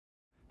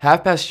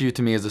Half Past You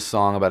to me is a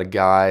song about a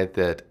guy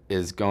that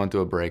is going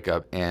through a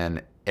breakup,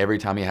 and every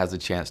time he has a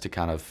chance to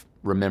kind of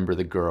remember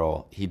the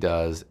girl, he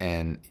does,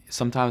 and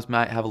sometimes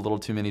might have a little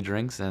too many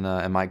drinks and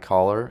might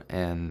call her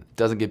and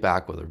doesn't get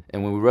back with her.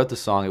 And when we wrote the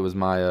song, it was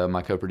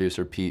my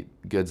co-producer Pete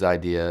Good's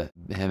idea.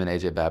 Him and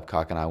AJ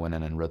Babcock and I went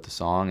in and wrote the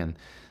song,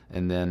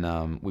 and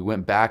then we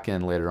went back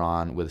in later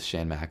on with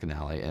Shane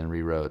McAnally and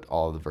rewrote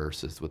all of the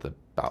verses with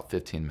about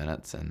 15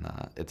 minutes, and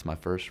it's my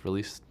first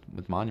release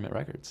with Monument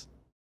Records.